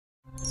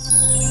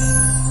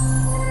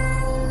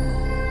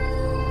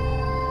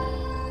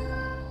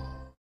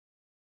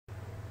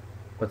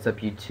What's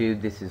up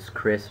YouTube, this is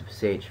Chris of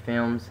CH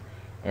Films.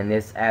 In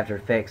this After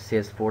Effects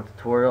CS4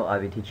 tutorial, I'll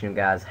be teaching you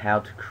guys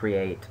how to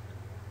create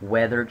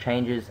weather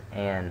changes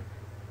and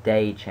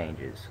day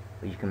changes.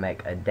 You can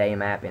make a day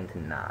map into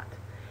night.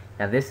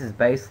 Now this is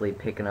basically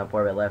picking up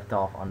where we left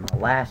off on my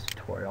last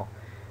tutorial,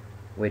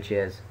 which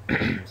is,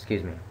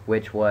 excuse me,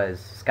 which was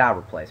sky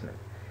replacement.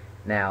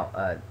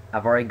 Now,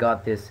 I've already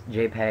got this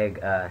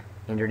JPEG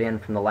entered in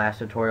from the last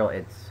tutorial.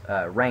 It's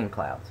rain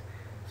clouds.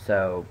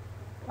 So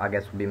I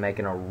guess we'll be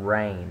making a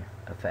rain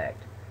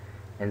effect.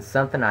 And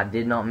something I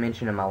did not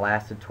mention in my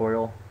last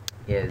tutorial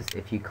is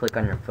if you click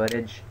on your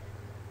footage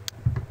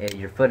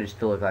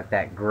still looks like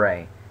that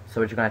gray.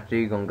 So what you're going to have to do,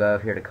 you're going to go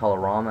over here to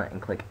Colorama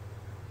and click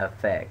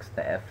Effects,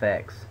 the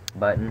FX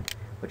button,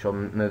 which will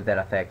move that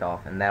effect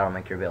off, and that will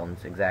make your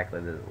buildings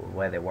exactly the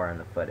way they were in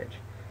the footage.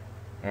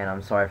 And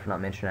I'm sorry for not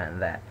mentioning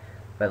that.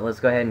 But let's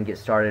go ahead and get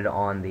started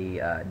on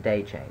the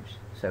day change.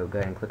 So go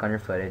ahead and click on your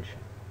footage,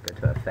 go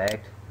to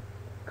Effect,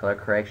 Color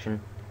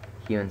Correction,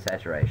 Hue and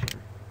Saturation.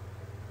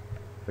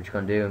 What you're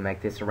going to do,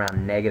 make this around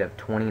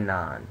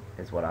 -29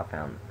 is what I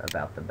found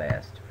about the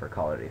best for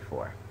Call of Duty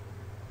 4.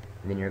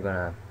 And then you're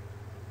going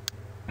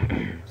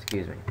to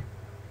excuse me.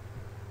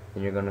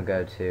 Then you're going to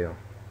go to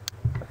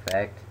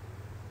Effect,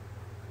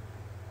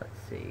 let's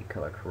see,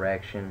 Color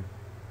Correction,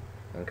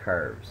 and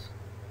Curves.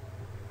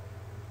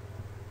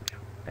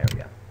 There we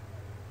go.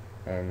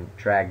 And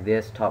drag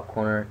this top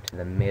corner to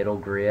the middle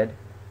grid.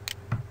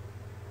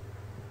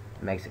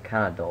 It makes it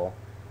kind of dull.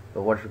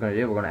 But what we're going to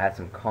do, we're going to add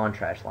some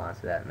contrast lines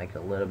to that and make it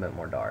a little bit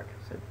more dark.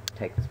 So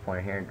take this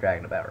pointer here and drag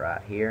it about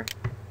right here.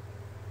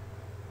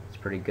 It's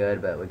pretty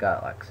good, but we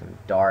got like some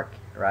dark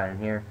right in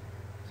here.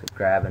 So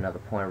grab another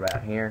pointer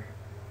right here.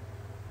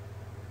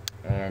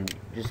 And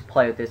just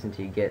play with this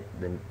until you get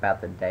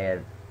about the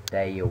time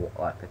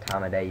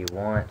of day you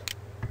want.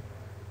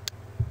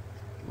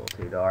 It's a little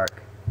too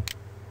dark.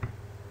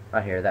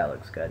 Right here, that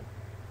looks good.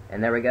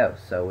 And there we go.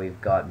 So we've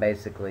got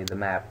basically the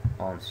map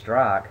on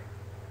strike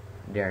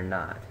during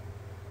night.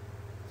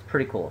 It's a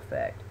pretty cool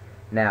effect.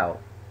 Now,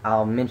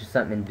 I'll mention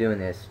something in doing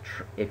this.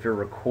 If you're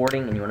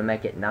recording and you want to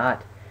make it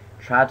night,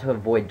 try to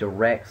avoid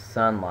direct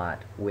sunlight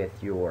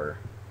with your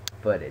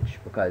footage,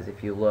 because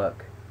if you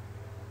look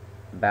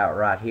about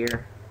right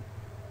here,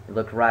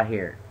 look right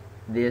here,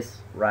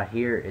 this right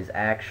here is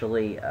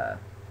actually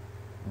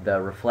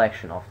the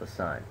reflection off the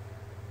sun.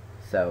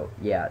 So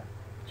yeah,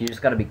 you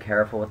just got to be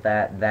careful with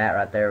that. That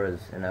right there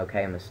was an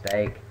okay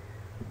mistake,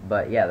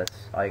 but yeah,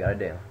 that's all you got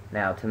to do.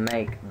 Now to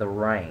make the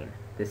rain,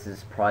 this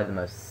is probably the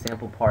most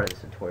simple part of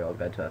this tutorial.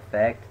 Go to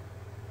Effect,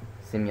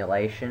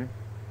 Simulation,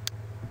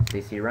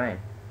 CC Rain,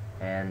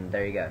 and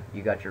there you go.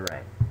 You got your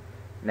rain.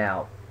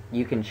 Now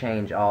you can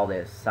change all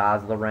this: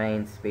 size of the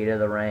rain, speed of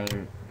the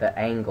rain, the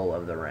angle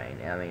of the rain.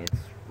 I mean,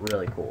 it's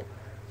really cool.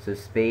 So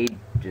speed,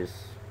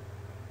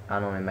 I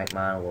normally make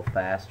mine a little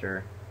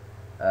faster.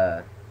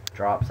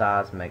 Drop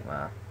size, make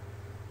my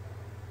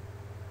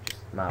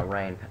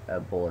rain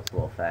bullets a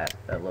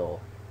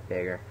little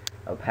bigger.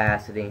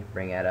 Opacity,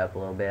 bring that up a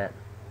little bit.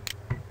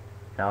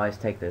 I always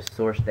take the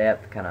source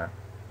depth, kind of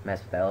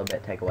mess with that a little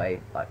bit, take away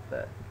like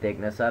the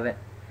thickness of it.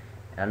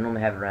 And I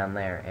normally have it around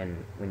there,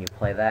 and when you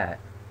play that,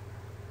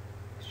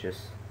 it's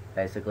just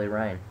basically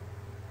rain.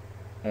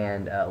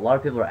 And a lot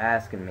of people are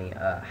asking me,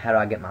 how do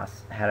I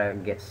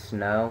get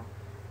snow?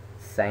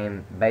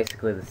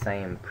 Basically the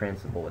same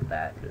principle with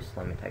that. Just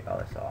let me take all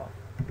this off.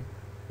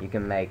 You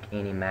can make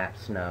any map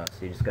snow.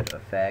 So you just go to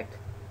Effect,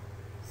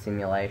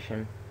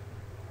 Simulation,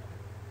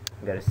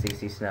 go to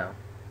CC Snow,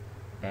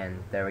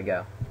 and there we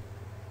go.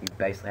 You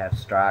basically have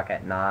strike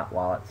at night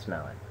while it's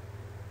snowing.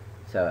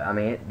 So I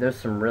mean, there's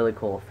some really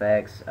cool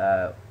effects.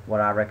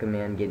 What I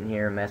recommend, getting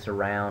here, mess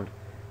around,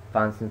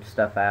 find some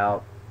stuff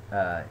out.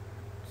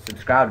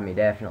 Subscribe to me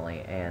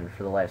definitely, and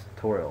for the latest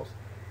tutorials.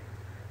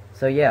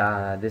 So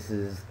yeah, this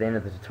is the end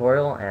of the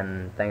tutorial,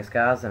 and thanks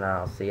guys, and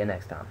I'll see you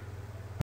next time.